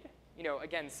needed.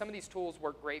 Again, some of these tools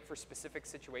work great for specific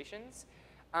situations,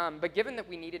 but given that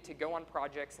we needed to go on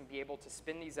projects and be able to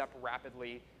spin these up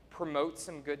rapidly, promote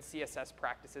some good CSS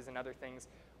practices and other things,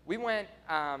 we went,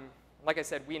 like I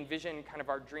said, we envisioned kind of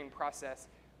our dream process.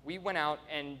 We went out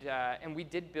and we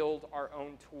did build our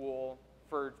own tool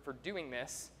for doing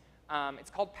this.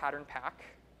 It's called Pattern Pack.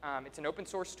 It's an open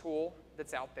source tool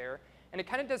that's out there, and it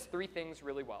kind of does three things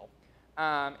really well.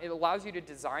 It allows you to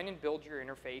design and build your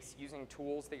interface using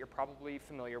tools that you're probably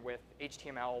familiar with,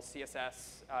 HTML,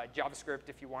 CSS, JavaScript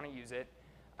if you want to use it.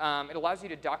 It allows you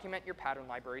to document your pattern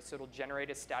library, so it'll generate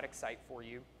a static site for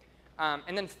you.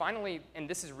 And then finally, and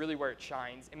this is really where it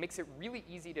shines, it makes it really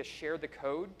easy to share the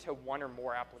code to one or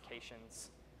more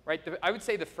applications. Right? I would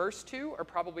say the first two are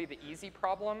probably the easy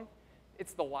problem.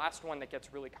 It's the last one that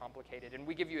gets really complicated, and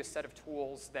we give you a set of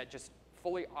tools that just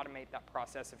fully automate that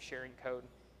process of sharing code.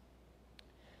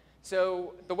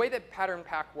 So the way that Pattern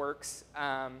Pack works,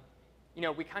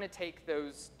 we kind of take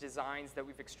those designs that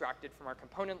we've extracted from our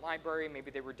component library.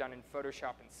 Maybe they were done in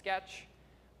Photoshop and Sketch.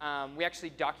 We actually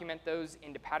document those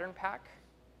into Pattern Pack.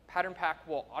 Pattern Pack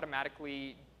will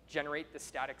automatically generate the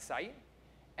static site.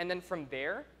 And then from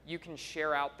there, you can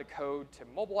share out the code to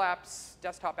mobile apps,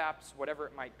 desktop apps, whatever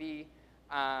it might be.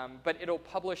 But it'll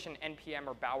publish an NPM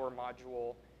or Bower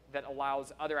module that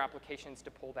allows other applications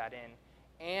to pull that in.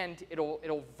 And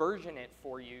it'll version it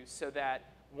for you so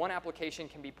that one application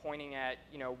can be pointing at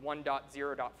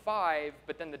 1.0.5,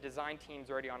 but then the design team's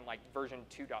already on like version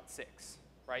 2.6,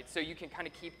 right? So you can kind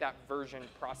of keep that version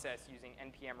process using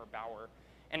NPM or Bower.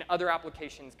 And other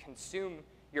applications consume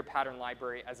your pattern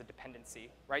library as a dependency,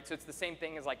 right? So it's the same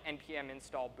thing as like npm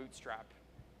install Bootstrap.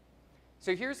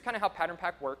 So here's kind of how Pattern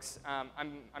Pack works.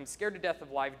 I'm scared to death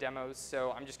of live demos,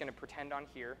 so I'm just going to pretend on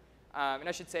here. And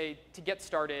I should say, to get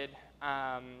started,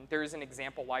 there is an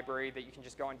example library that you can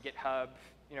just go on GitHub,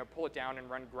 pull it down and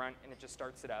run grunt, and it just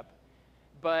starts it up.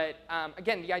 But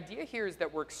again, the idea here is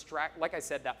that we're like I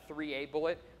said, that 3A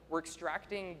bullet, we're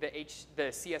extracting the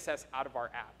CSS out of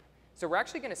our app. So we're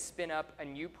actually going to spin up a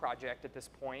new project at this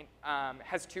point. It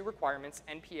has two requirements,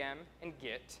 npm and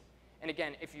git. And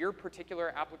again, if your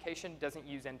particular application doesn't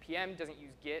use npm, doesn't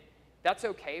use git, that's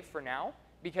OK for now,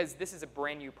 because this is a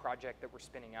brand new project that we're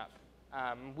spinning up.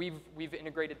 We've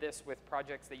integrated this with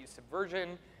projects that use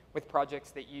Subversion, with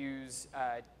projects that use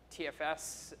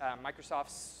TFS,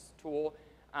 Microsoft's tool.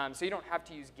 So you don't have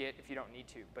to use Git if you don't need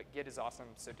to, but Git is awesome,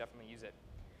 so definitely use it.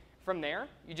 From there,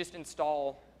 you just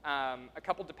install a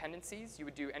couple dependencies. You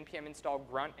would do npm install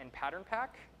grunt and pattern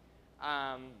pack.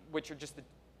 which are just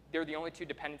they're the only two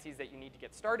dependencies that you need to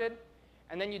get started.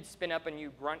 And then you'd spin up a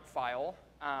new grunt file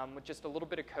with just a little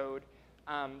bit of code.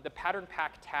 The pattern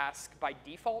pack task by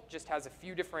default just has a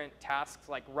few different tasks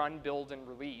like run, build, and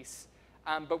release.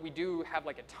 But we do have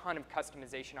like a ton of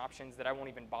customization options that I won't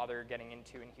even bother getting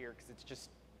into in here because it's just,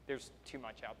 there's too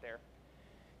much out there.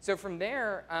 So from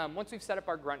there, once we've set up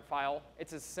our grunt file,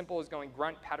 it's as simple as going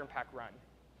grunt pattern pack run.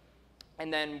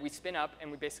 And then we spin up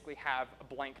and we basically have a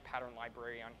blank pattern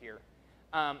library on here.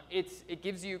 It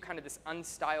gives you kind of this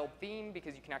unstyled theme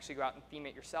because you can actually go out and theme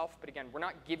it yourself. But again, we're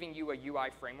not giving you a UI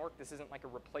framework. This isn't like a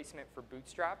replacement for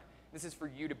Bootstrap. This is for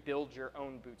you to build your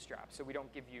own Bootstrap. So we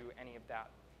don't give you any of that.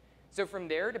 So from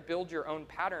there, to build your own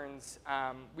patterns,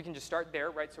 we can just start there,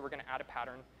 right? So we're going to add a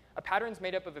pattern. A pattern's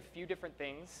made up of a few different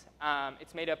things.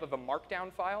 It's made up of a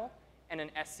markdown file and an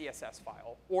SCSS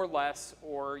file, or less,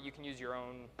 or you can use your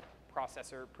own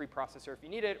processor, preprocessor if you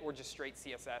need it, or just straight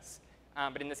CSS.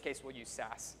 But in this case, we'll use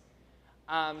Sass.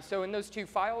 So in those two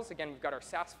files, again, we've got our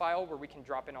Sass file where we can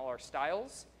drop in all our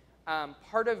styles.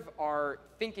 Part of our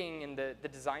thinking and the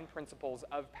design principles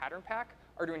of Pattern Pack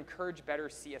are to encourage better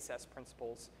CSS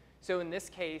principles. So in this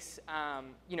case,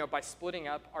 by splitting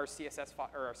up our CSS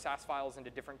or our Sass files into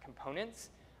different components,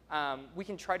 we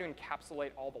can try to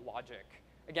encapsulate all the logic.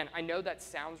 Again, I know that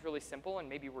sounds really simple, and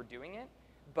maybe we're doing it,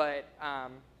 but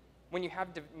when you have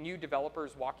new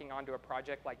developers walking onto a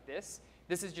project like this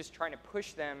is just trying to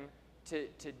push them to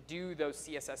do those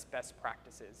CSS best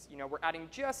practices. We're adding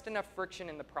just enough friction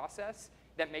in the process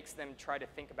that makes them try to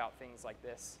think about things like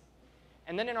this.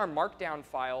 And then in our markdown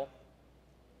file,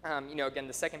 again,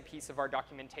 the second piece of our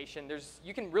documentation,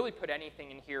 you can really put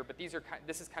anything in here, but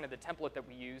this is kind of the template that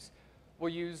we use.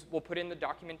 We'll put in the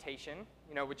documentation,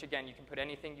 which again, you can put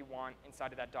anything you want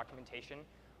inside of that documentation.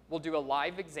 We'll do a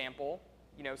live example,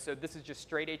 so this is just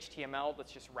straight HTML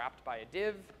that's just wrapped by a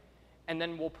div, and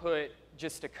then we'll put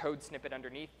just a code snippet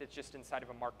underneath that's just inside of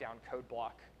a markdown code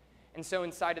block. And so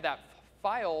inside of that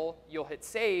file, you'll hit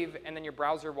save, and then your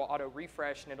browser will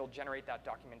auto-refresh, and it'll generate that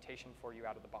documentation for you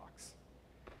out of the box.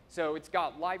 So it's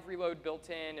got live reload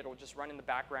built in. It'll just run in the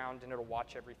background, and it'll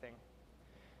watch everything.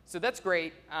 So that's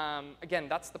great. Again,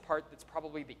 that's the part that's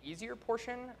probably the easier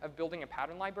portion of building a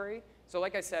pattern library. So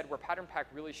like I said, where Pattern Pack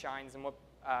really shines, and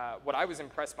what I was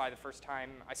impressed by the first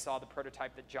time I saw the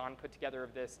prototype that John put together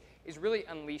of this, is really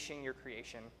unleashing your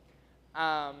creation.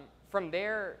 From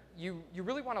there, you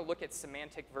really want to look at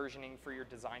semantic versioning for your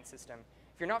design system.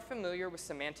 If you're not familiar with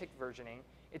semantic versioning,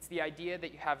 it's the idea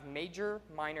that you have major,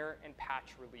 minor, and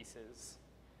patch releases.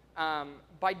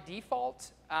 By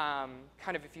default,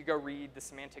 kind of if you go read the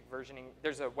semantic versioning,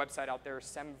 there's a website out there,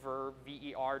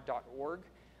 semver.org.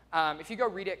 If you go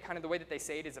read it, kind of the way that they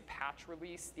say it is a patch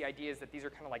release. The idea is that these are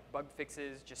kind of like bug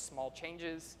fixes, just small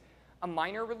changes. A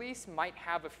minor release might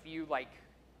have a few like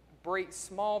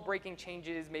small breaking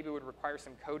changes, maybe it would require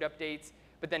some code updates,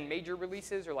 but then major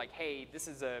releases are like, hey, this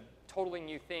is a totally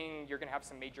new thing, you're gonna have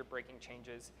some major breaking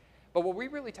changes. But what we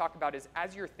really talk about is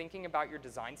as you're thinking about your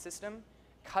design system,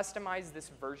 customize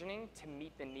this versioning to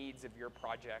meet the needs of your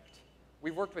project.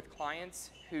 We've worked with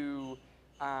clients who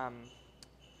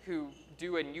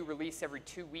do a new release every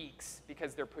 2 weeks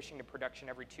because they're pushing to production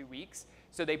every 2 weeks.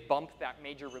 So they bump that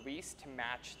major release to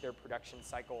match their production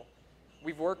cycle.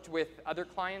 We've worked with other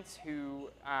clients who,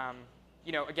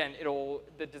 again,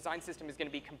 the design system is going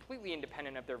to be completely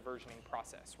independent of their versioning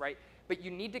process, right? But you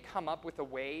need to come up with a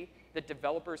way that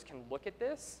developers can look at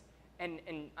this and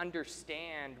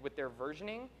understand with their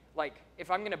versioning. Like, if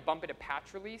I'm going to bump it a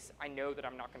patch release, I know that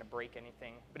I'm not going to break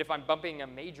anything. But if I'm bumping a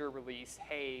major release,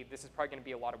 hey, this is probably going to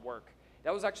be a lot of work.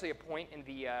 That was actually a point in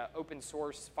the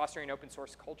fostering open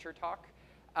source culture talk,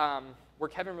 where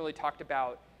Kevin really talked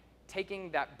about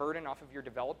taking that burden off of your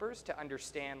developers to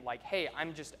understand, like, hey,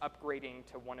 I'm just upgrading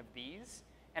to one of these,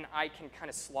 and I can kind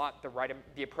of slot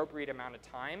the appropriate amount of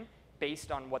time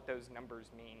based on what those numbers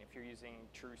mean if you're using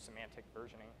true semantic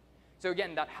versioning. So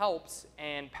again, that helps,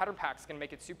 and Pattern Pack's going to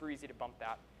make it super easy to bump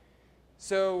that.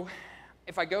 So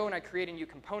if I go and I create a new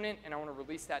component and I want to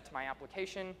release that to my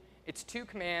application, it's 2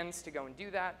 commands to go and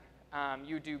do that.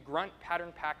 You do grunt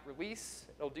pattern pack release.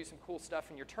 It'll do some cool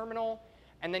stuff in your terminal.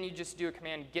 And then you just do a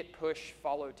command git push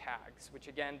follow tags, which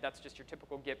again, that's just your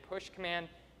typical git push command,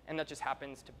 and that just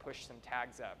happens to push some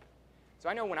tags up. So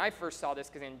I know when I first saw this,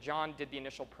 because then John did the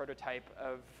initial prototype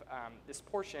of this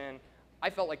portion,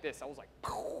 I felt like this. I was like,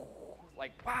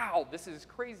 wow, this is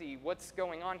crazy. What's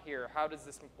going on here? How does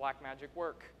this black magic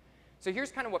work? So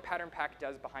here's kind of what Pattern Pack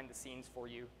does behind the scenes for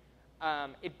you.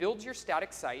 It builds your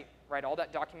static site, right, all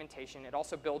that documentation. It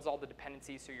also builds all the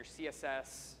dependencies, so your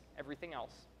CSS, everything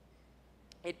else.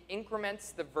 it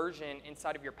increments the version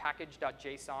inside of your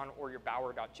package.json or your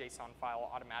bower.json file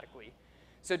automatically.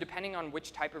 So depending on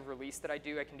which type of release that I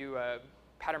do a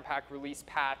pattern pack release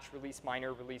patch, release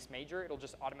minor, release major. It'll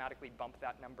just automatically bump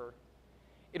that number.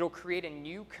 It'll create a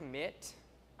new commit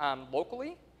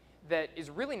locally that is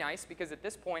really nice because at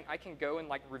this point I can go and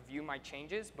like review my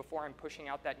changes before I'm pushing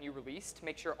out that new release to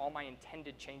make sure all my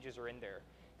intended changes are in there.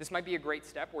 This might be a great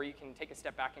step where you can take a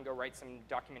step back and go write some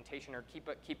documentation or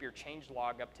keep your change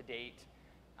log up to date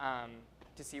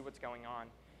to see what's going on.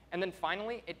 And then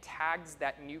finally, it tags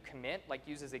that new commit, like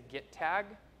uses a git tag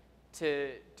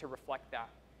to reflect that.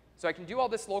 So I can do all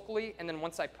this locally, and then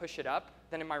once I push it up,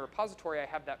 then in my repository I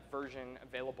have that version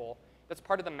available. That's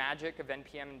part of the magic of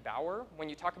NPM and Bower. When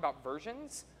you talk about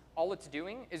versions, all it's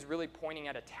doing is really pointing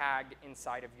at a tag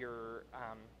inside of your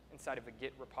inside of a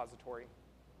Git repository.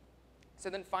 So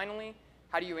then finally,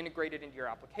 how do you integrate it into your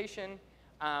application?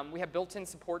 We have built-in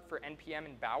support for NPM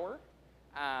and Bower.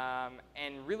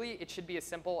 And really, it should be as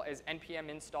simple as npm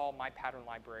install my pattern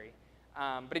library.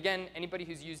 But again, anybody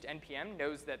who's used NPM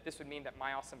knows that this would mean that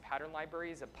my awesome pattern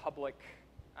library is a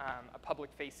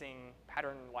public-facing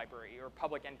pattern library or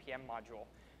public NPM module.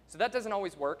 So that doesn't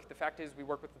always work. The fact is we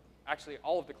work with, actually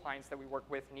all of the clients that we work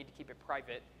with need to keep it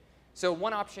private. So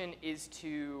one option is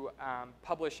to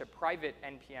publish a private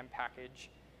NPM package.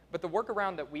 But the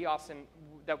workaround that we often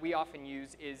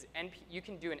use is you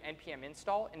can do an NPM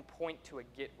install and point to a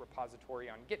Git repository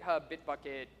on GitHub,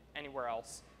 Bitbucket, anywhere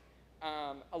else.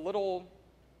 A little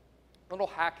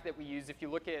hack that we use, if you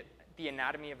look at the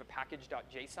anatomy of a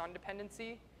package.json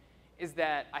dependency, is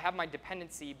that I have my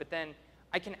dependency, but then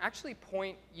I can actually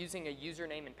point using a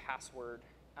username and password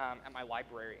at my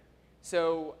library.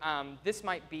 So this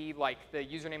might be like the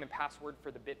username and password for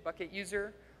the Bitbucket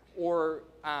user, or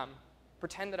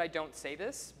pretend that I don't say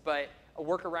this, but a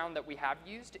workaround that we have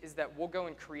used is that we'll go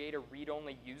and create a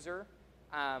read-only user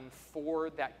for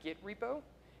that Git repo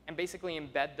and basically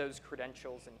embed those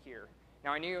credentials in here.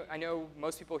 Now, I know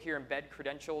most people hear embed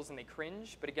credentials and they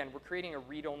cringe, but again, we're creating a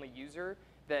read-only user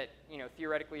that,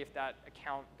 theoretically, if that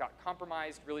account got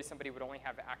compromised, really somebody would only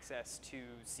have access to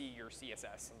see your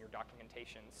CSS and your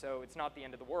documentation. So it's not the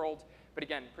end of the world, but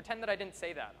again, pretend that I didn't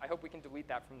say that. I hope we can delete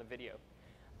that from the video.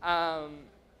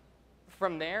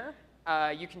 From there,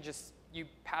 you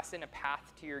pass in a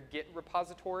path to your Git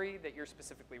repository that you're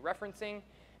specifically referencing,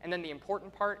 and then the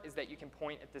important part is that you can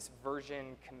point at this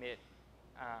version commit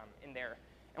in there.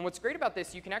 And what's great about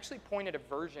this, you can actually point at a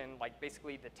version, like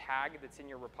basically the tag that's in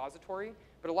your repository,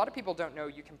 but a lot of people don't know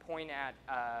you can point at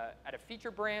a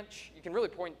feature branch. You can really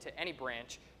point to any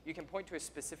branch. You can point to a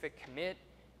specific commit,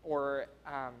 or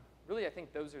really I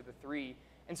think those are the three.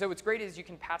 And so what's great is you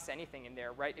can pass anything in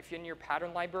there, right? If you're in your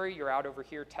pattern library, you're out over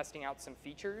here testing out some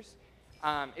features.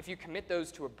 If you commit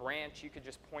those to a branch, you could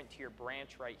just point to your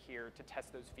branch right here to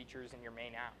test those features in your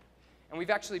main app. And we've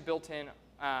actually built in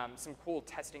some cool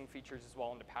testing features as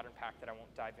well into Pattern Pack that I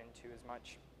won't dive into as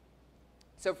much.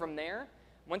 So from there,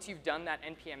 once you've done that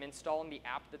NPM install in the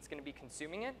app that's going to be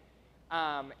consuming it,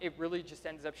 it really just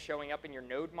ends up showing up in your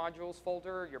node modules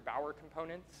folder, your Bower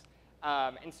components.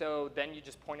 And so then you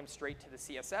just point them straight to the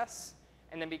CSS,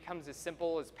 and then becomes as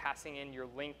simple as passing in your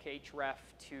link href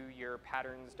to your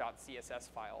patterns.css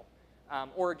file.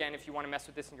 Or again, if you want to mess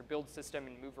with this in your build system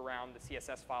and move around the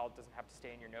CSS file, it doesn't have to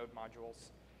stay in your node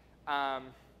modules.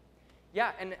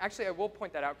 Yeah, and actually I will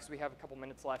point that out because we have a couple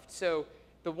minutes left. So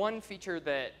the one feature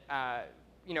that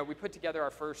we put together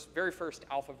our very first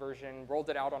alpha version, rolled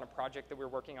it out on a project that we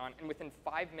were working on, and within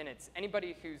 5 minutes,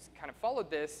 anybody who's kind of followed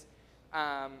this,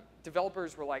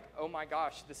 developers were like, oh my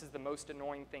gosh, this is the most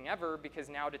annoying thing ever, because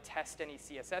now to test any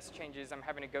CSS changes, I'm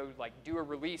having to go like do a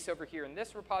release over here in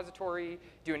this repository,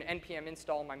 do an npm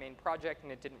install in my main project,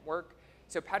 and it didn't work.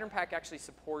 So Pattern Pack actually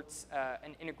supports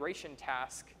an integration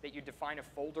task that you define a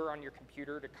folder on your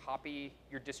computer to copy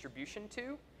your distribution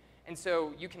to. And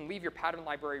so you can leave your pattern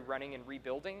library running and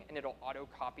rebuilding, and it'll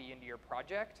auto-copy into your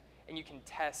project, and you can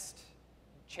test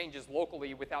changes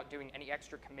locally without doing any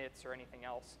extra commits or anything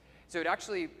else. So it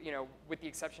actually, with the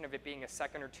exception of it being a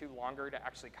second or two longer to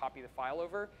actually copy the file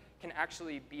over, can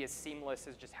actually be as seamless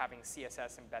as just having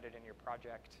CSS embedded in your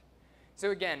project.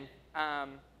 So again,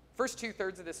 first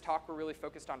 2/3 of this talk were really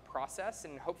focused on process,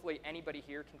 and hopefully anybody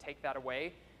here can take that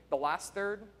away. The last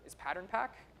third is Pattern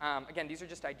Pack. Again, these are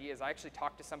just ideas. I actually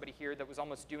talked to somebody here that was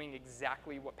almost doing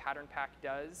exactly what Pattern Pack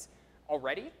does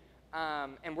already,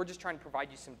 and we're just trying to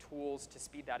provide you some tools to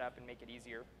speed that up and make it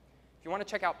easier. If you want to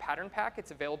check out Pattern Pack, it's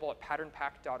available at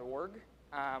patternpack.org.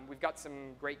 We've got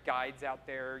some great guides out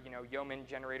there, Yeoman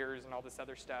generators and all this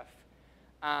other stuff.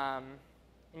 And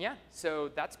yeah, so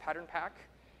that's Pattern Pack.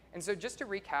 And so just to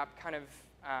recap kind of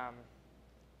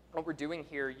what we're doing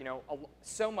here, you know,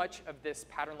 so much of this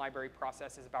pattern library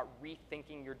process is about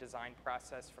rethinking your design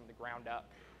process from the ground up.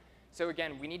 So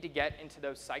again, we need to get into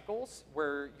those cycles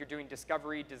where you're doing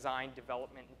discovery, design,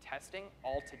 development, and testing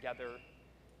all together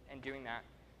and doing that.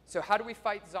 So how do we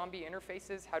fight zombie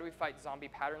interfaces? How do we fight zombie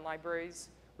pattern libraries?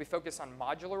 We focus on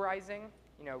modularizing,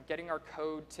 you know, getting our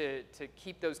code to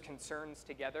keep those concerns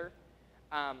together.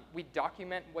 We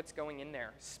document what's going in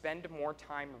there. Spend more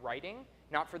time writing,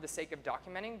 not for the sake of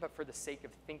documenting, but for the sake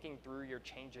of thinking through your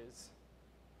changes.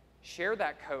 Share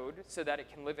that code so that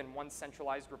it can live in one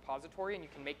centralized repository and you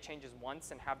can make changes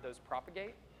once and have those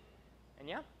propagate. And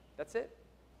yeah, that's it.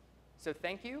 So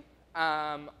thank you.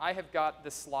 I have got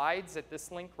the slides at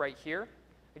this link right here.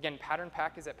 Again, Pattern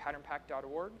Pack is at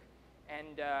patternpack.org.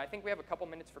 And I think we have a couple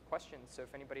minutes for questions, so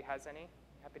if anybody has any,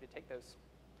 I'm happy to take those.